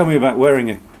 They didn't tell me about wearing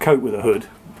a coat with a hood,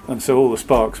 and so all the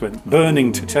sparks went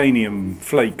burning titanium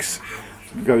flakes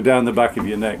go down the back of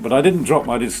your neck. But I didn't drop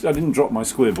my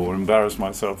squib or embarrass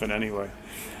myself in any way.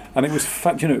 And it was,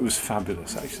 it was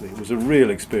fabulous. Actually, it was a real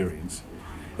experience.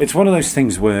 It's one of those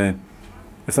things where,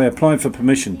 if they applied for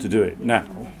permission to do it now,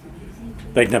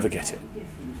 they'd never get it.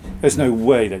 There's no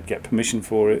way they'd get permission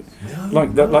for it. No,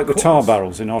 like the tar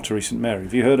barrels in Ottery St Mary.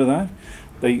 Have you heard of that?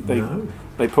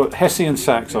 They put Hessian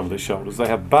sacks over their shoulders. They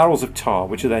have barrels of tar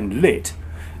which are then lit,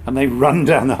 and they run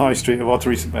down the high street of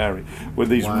Ottery St Mary with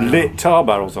these lit tar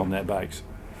barrels on their backs.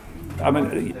 I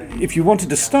mean, if you wanted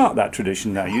to start that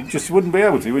tradition now, you just wouldn't be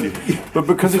able to, would you? But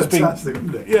because it's been,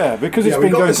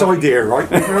 we've got this idea, right?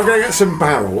 We're going to get some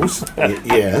barrels,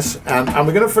 yes, and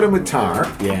we're going to fill them with tar,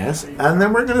 yes, and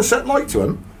then we're going to set light to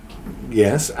them,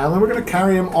 yes, and then we're going to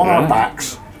carry them on our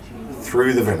backs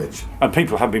through the village. And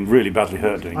people have been really badly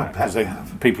hurt doing that, because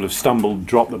people have stumbled,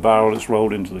 dropped the barrel, it's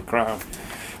rolled into the crowd.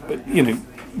 But,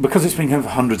 because it's been going for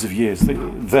hundreds of years,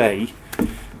 they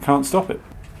can't stop it.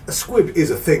 A squib is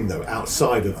a thing, though,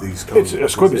 outside of these carnivals. A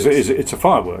squib it's a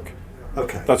firework.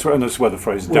 Okay. That's where the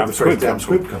phrase damn squib comes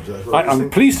from. I'm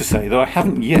pleased to say that I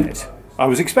haven't yet. I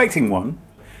was expecting one,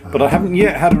 but I haven't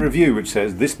yet had a review which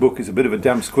says this book is a bit of a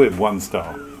damn squib, 1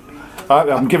 star.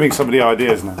 I'm giving somebody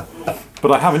ideas now,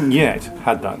 but I haven't yet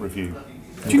had that review.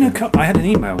 Do you know? I had an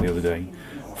email the other day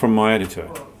from my editor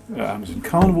at Amazon.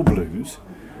 Carnival Blues,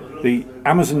 the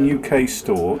Amazon UK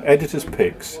store, editor's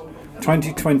picks,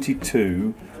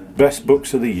 2022 best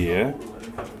books of the year.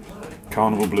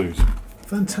 Carnival Blues.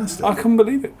 Fantastic. I couldn't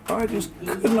believe it. I just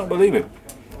could not believe it.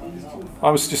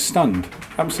 I was just stunned,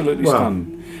 absolutely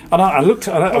stunned. And I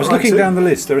was looking down the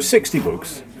list. There are 60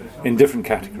 books in different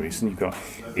categories, and you've got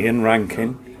Ian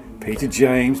Rankin, Peter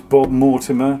James, Bob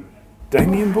Mortimer,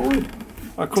 Damien Boyd.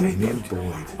 I couldn't get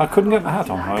the hat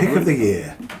on. Pick of the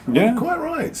year. Yeah, quite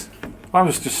right. I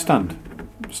was just stunned.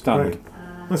 Great.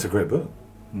 That's a great book.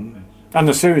 And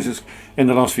the series has, in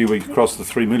the last few weeks, crossed the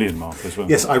 3 million mark as well.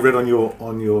 Yes, I read on your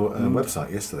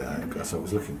website yesterday. So I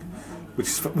was looking,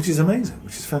 which is amazing,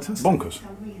 which is fantastic. Bonkers.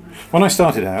 When I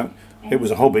started out, it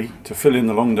was a hobby to fill in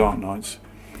the long dark nights,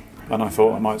 and I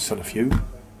thought I might sell a few.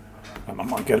 I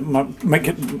might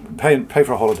pay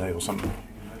for a holiday or something.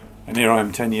 And here I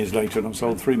am 10 years later, and I've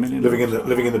sold 3 million. Living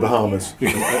in the Bahamas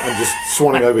and just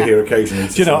swanning over here occasionally.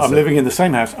 Do you know, I'm living in the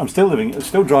same house. I'm still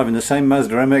driving the same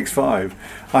Mazda MX-5.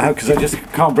 because I just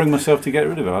can't bring myself to get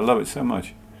rid of it. I love it so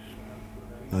much.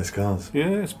 Nice cars. Yeah,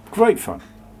 it's great fun.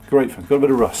 Great fun. Got a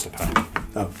bit of rust apparently.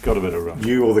 Oh, got a bit of rust.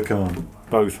 You or the car?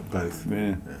 Both.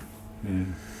 Yeah.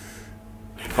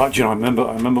 But you know, I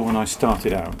remember when I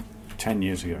started out 10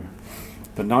 years ago.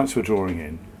 The nights were drawing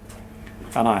in,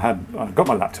 and I got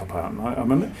my laptop out, and I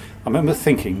remember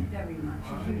thinking,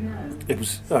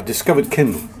 I discovered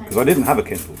Kindle, because I didn't have a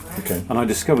Kindle. Okay. And I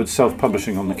discovered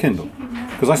self-publishing on the Kindle.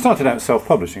 Because I started out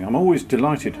self-publishing. I'm always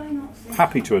delighted,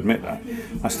 happy to admit that.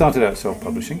 I started out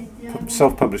self-publishing,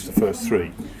 self-published the first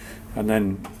 3, and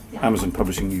then Amazon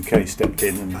Publishing UK stepped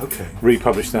in and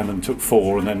republished them and took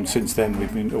 4, and then since then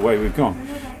we've gone.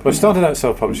 But I started out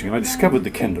self-publishing, and I discovered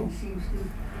the Kindle.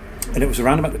 And it was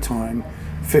around about the time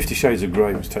 50 Shades of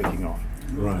Grey was taking off.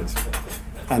 Right.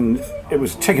 And it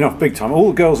was taking off big time. All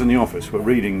the girls in the office were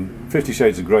reading 50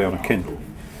 Shades of Grey on a Kindle,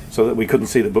 so that we couldn't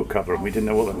see the book cover and we didn't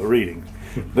know what they were reading.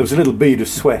 There was a little bead of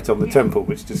sweat on the temple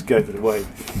which just gave it away.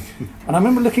 And I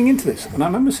remember looking into this, and I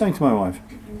remember saying to my wife,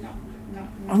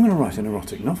 I'm going to write an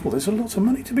erotic novel. There's a lot of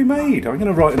money to be made. I'm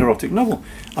going to write an erotic novel.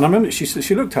 And I remember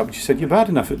she looked up and she said, you're bad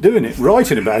enough at doing it.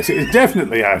 Writing about it is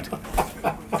definitely out.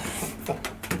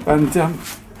 And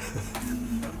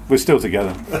we're still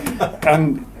together.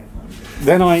 And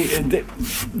then I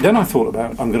thought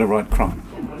about, I'm going to write crime.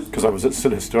 Because I was a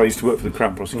solicitor. I used to work for the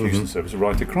Crown Prosecution Service to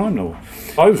write a crime novel.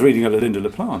 I was reading a Linda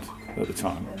LaPlante at the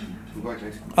time.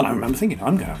 And I remember thinking,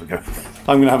 I'm going to have a go.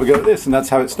 I'm going to have a go at this. And that's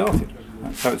how it started.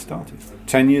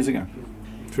 10 years ago.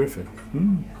 Terrific.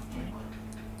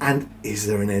 And is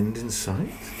there an end in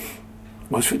sight?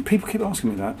 Well, people keep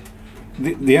asking me that.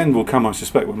 The end will come, I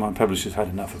suspect, when my publisher's had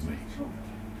enough of me.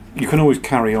 You can always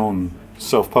carry on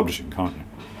self-publishing, can't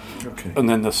you? Okay. And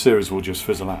then the series will just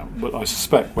fizzle out. But I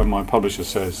suspect when my publisher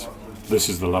says, this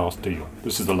is the last deal,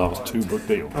 this is the last 2-book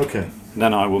deal,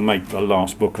 then I will make the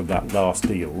last book of that last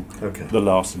deal, the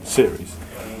last in the series.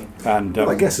 And well,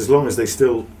 I guess as long as they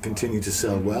still continue to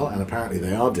sell well, and apparently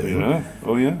they are doing. Yeah.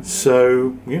 Oh yeah.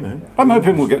 So, you know. I'm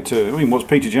hoping we'll get to, what's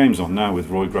Peter James on now with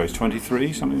Roy Grace?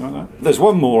 23, something like that? There's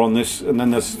one more on this, and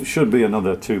then there should be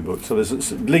another 2 books, so there's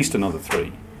at least another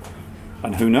 3.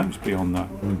 And who knows beyond that.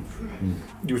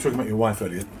 You were talking about your wife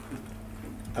earlier.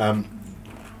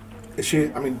 Does she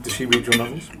read your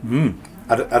novels?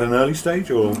 At an early stage,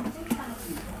 or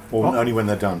only when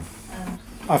they're done?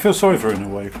 I feel sorry for her in a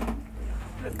way,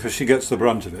 because she gets the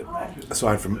brunt of it.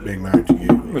 Aside from being married to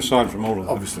you. Aside from all of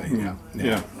that. Obviously,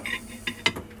 yeah.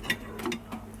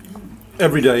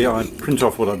 Every day I print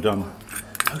off what I've done.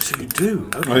 Oh, so you do?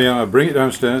 Okay. Oh yeah, I bring it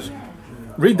downstairs.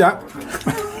 Read that.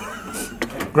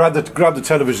 grab the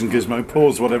television gizmo,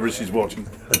 pause whatever she's watching.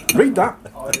 Read that.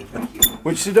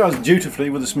 Which she does dutifully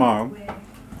with a smile,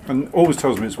 and always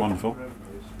tells me it's wonderful.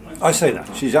 I say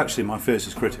that. She's actually my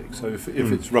fiercest critic, so if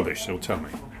it's rubbish, she'll tell me.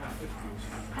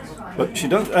 But she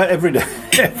does every day.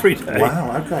 Every day.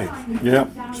 Wow, okay.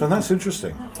 Yeah. So that's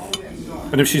interesting.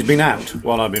 And if she's been out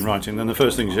while I've been writing, then the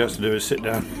first thing she has to do is sit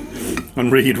down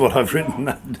and read what I've written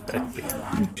that day.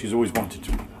 She's always wanted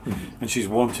to, and she's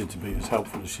wanted to be as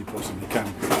helpful as she possibly can.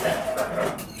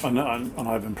 And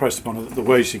I've impressed upon her that the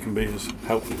way she can be as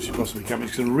helpful as she possibly can.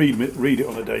 She can read it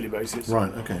on a daily basis.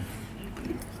 Right, okay.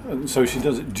 And so she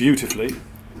does it dutifully,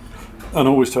 and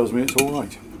always tells me it's all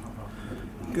right.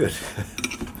 Good.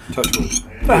 Touch wood.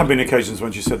 There have been occasions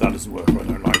when she said that doesn't work, I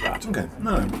don't like that. Okay,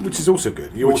 no, which is also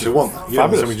good. You also want that. You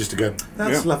want somebody just to go,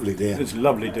 that's lovely, dear. It's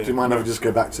lovely, dear. Do you mind if I just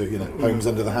go back to, Homes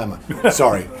Under the Hammer?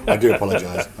 Sorry, I do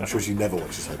apologise. I'm sure she never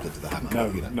watches Homes Under the Hammer.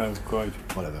 No, no, quite.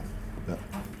 Whatever. But,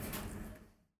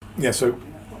 yeah, so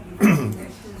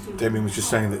Damien was just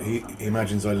saying that he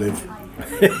imagines I live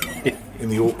in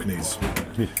the Orkneys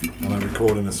and I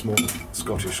record in a small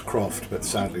Scottish croft, but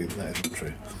sadly that isn't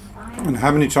true. And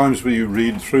how many times will you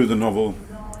read through the novel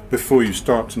before you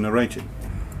start to narrate it?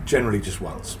 Generally just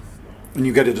once. And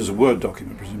you get it as a Word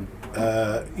document, presumably?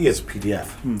 Yes, PDF.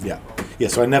 Yeah. Yeah,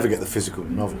 so I never get the physical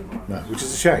novel, no, which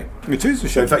is a shame. It is a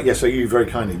shame. So in fact, so you very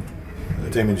kindly,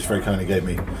 Damien just very kindly gave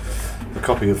me a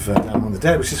copy of Down on the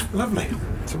Dead, which is lovely.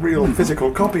 It's a real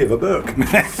physical copy of a book,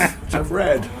 which I've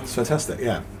read. It's fantastic,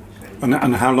 yeah.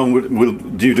 And how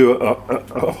long do you do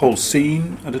a whole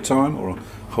scene at a time, or a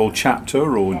whole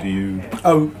chapter, or do you...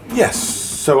 Oh, yes.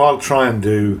 So I'll try and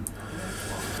do,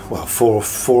 4 or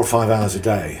 5 hours a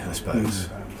day, I suppose.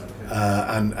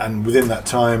 And within that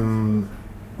time,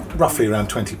 roughly around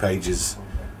 20 pages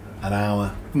an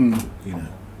hour,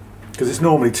 Because it's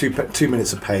normally 2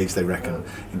 minutes a page, they reckon,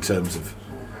 in terms of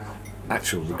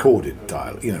actual recorded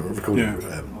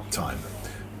time.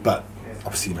 But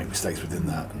obviously you make mistakes within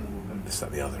that, and this,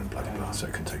 that, the other, and blah, blah, blah, so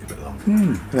it can take a bit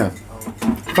longer. Yeah.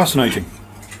 Fascinating.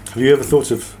 Have you ever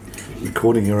thought of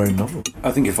recording your own novel?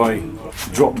 I think if I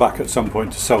drop back at some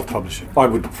point to self-publishing, I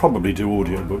would probably do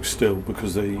audiobooks still,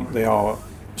 because they are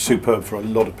superb for a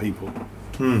lot of people.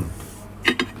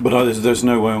 But there's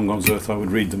no way on God's earth I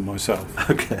would read them myself.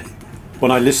 Okay.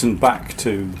 When I listened back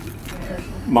to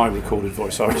my recorded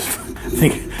voice, I was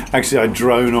thinking, actually I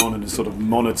drone on in a sort of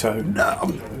monotone.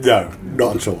 No,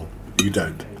 not at all. You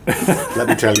don't. Let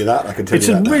me tell you that. I can tell you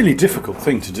that. It's a really difficult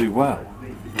thing to do well.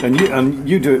 And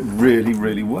you do it really,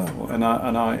 really well, and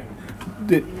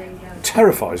it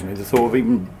terrifies me, the thought of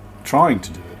even trying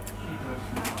to do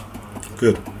it.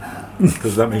 Good,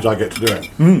 because that means I get to do it.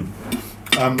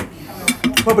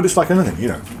 Well, but it's like anything,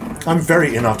 I'm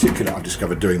very inarticulate. I've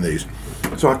discovered doing these,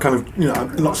 so I kind of,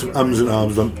 lots of ums and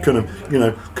ahs. I'm kind of,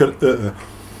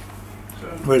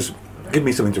 whereas give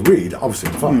me something to read, obviously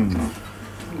I'm fine.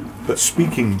 But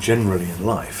speaking generally in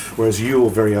life, whereas you're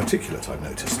very articulate, I've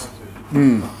noticed.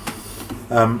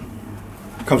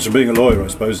 Comes from being a lawyer, I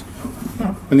suppose.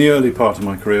 In the early part of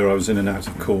my career, I was in and out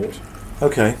of court.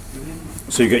 Okay.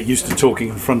 So you get used to talking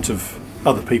in front of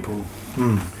other people.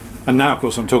 And now, of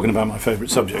course, I'm talking about my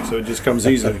favourite subject, so it just comes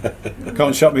easily.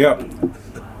 Can't shut me up.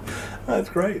 That's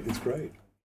great. It's great.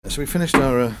 So we finished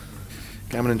our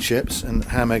gammon and chips, and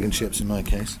ham, egg and chips in my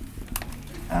case.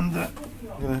 And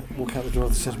I'm going to walk out the door of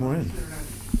the Sedgemoor Inn.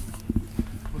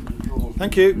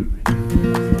 Thank you.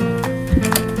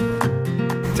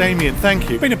 Damien, thank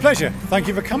you. It's been a pleasure. Thank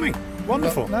you for coming.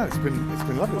 Wonderful. No, it's been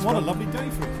lovely. What a lovely day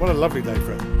for it. What a lovely day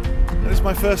for it. And it's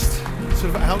my first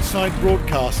sort of outside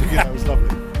broadcast. It was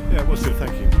lovely. Yeah, it was good.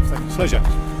 Thank you. Pleasure.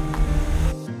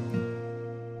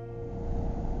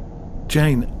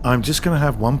 Jane, I'm just going to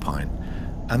have 1 pint,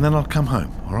 and then I'll come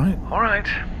home. All right? All right.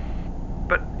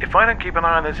 But if I don't keep an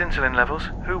eye on those insulin levels,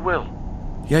 who will?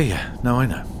 Yeah. No, I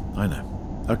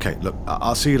know. Okay, look,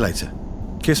 I'll see you later.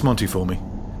 Kiss Monty for me.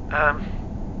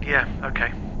 Yeah,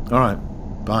 okay. All right.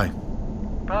 Bye.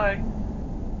 Bye.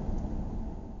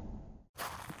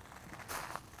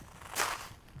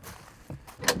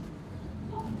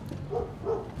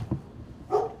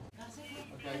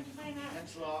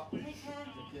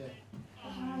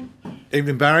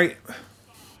 Evening, Barry.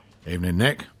 Evening,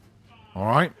 Nick. All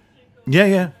right.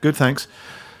 Yeah, good, thanks.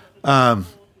 I'll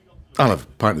have a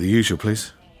pint of the usual,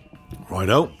 please.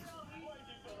 Righto.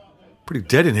 Pretty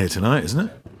dead in here tonight, isn't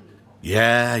it?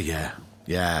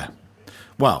 Yeah.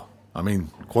 Well, I mean,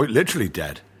 quite literally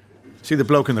dead. See the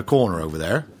bloke in the corner over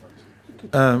there?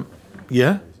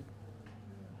 Yeah?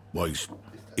 Well,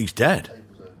 he's dead.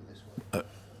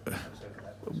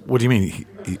 What do you mean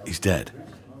he's dead?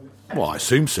 Well, I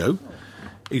assume so.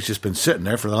 He's just been sitting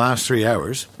there for the last 3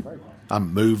 hours. I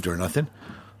haven't moved or nothing.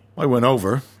 I went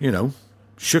over,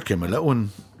 shook him a little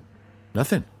and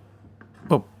nothing.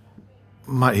 Well,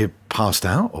 might he have passed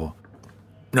out or?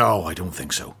 No, I don't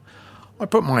think so. I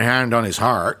put my hand on his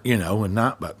heart, and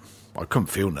that, but I couldn't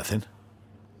feel nothing.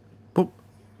 But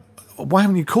why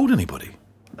haven't you called anybody?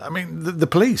 I mean, the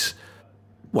police.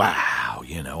 Wow, I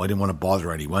didn't want to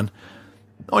bother anyone.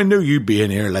 I knew you'd be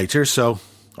in here later, so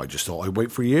I just thought I'd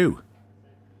wait for you.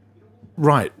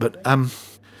 Right, but,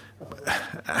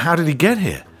 how did he get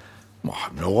here? Well, I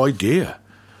have no idea.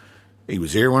 He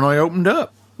was here when I opened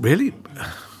up. Really?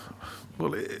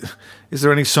 Well, is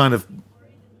there any sign of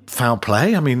foul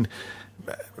play? I mean,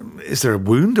 is there a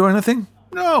wound or anything?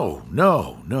 No.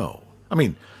 I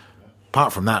mean,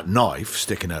 apart from that knife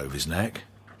sticking out of his neck.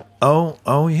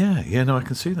 Oh, yeah. Yeah, no, I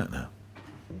can see that now.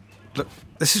 Look,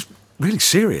 this is really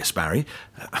serious, Barry.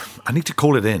 I need to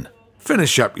call it in.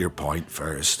 Finish up your pint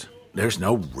first. There's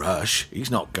no rush. He's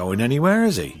not going anywhere,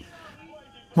 is he?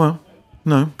 Well,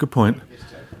 no, good point.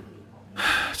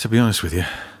 To be honest with you,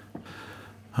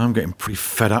 I'm getting pretty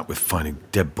fed up with finding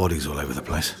dead bodies all over the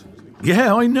place.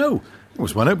 Yeah, I know. There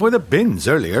was one out by the bins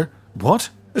earlier. What?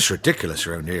 It's ridiculous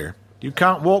around here. You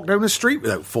can't walk down the street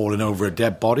without falling over a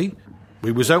dead body.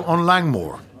 We was out on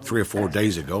Langmore 3 or 4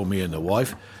 days ago, me and the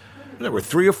wife. There were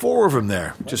 3 or 4 of them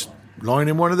there, just lying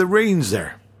in one of the rains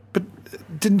there. But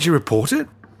didn't you report it?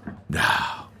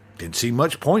 No, didn't see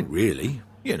much point, really.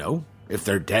 If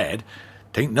they're dead,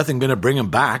 tain't nothing going to bring them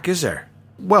back, is there?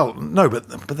 Well, no, but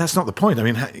that's not the point. I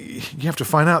mean, you have to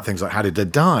find out things like how did they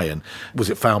die, and was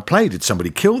it foul play? Did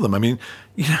somebody kill them? I mean,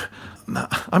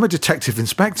 I'm a detective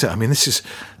inspector. I mean, this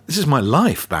is my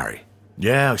life, Barry.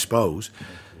 Yeah, I suppose.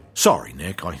 Sorry,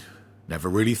 Nick, I never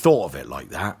really thought of it like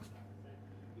that.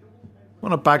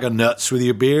 Want a bag of nuts with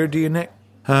your beer, do you, Nick?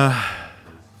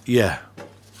 Yeah.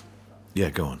 Yeah,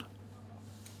 go on.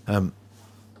 You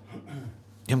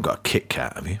haven't got a Kit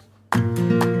Kat, have you?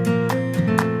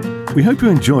 We hope you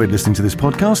enjoyed listening to this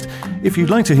podcast. If you'd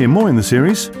like to hear more in the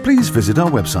series, please visit our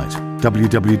website,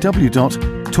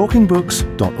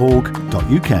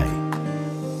 www.talkingbooks.org.uk.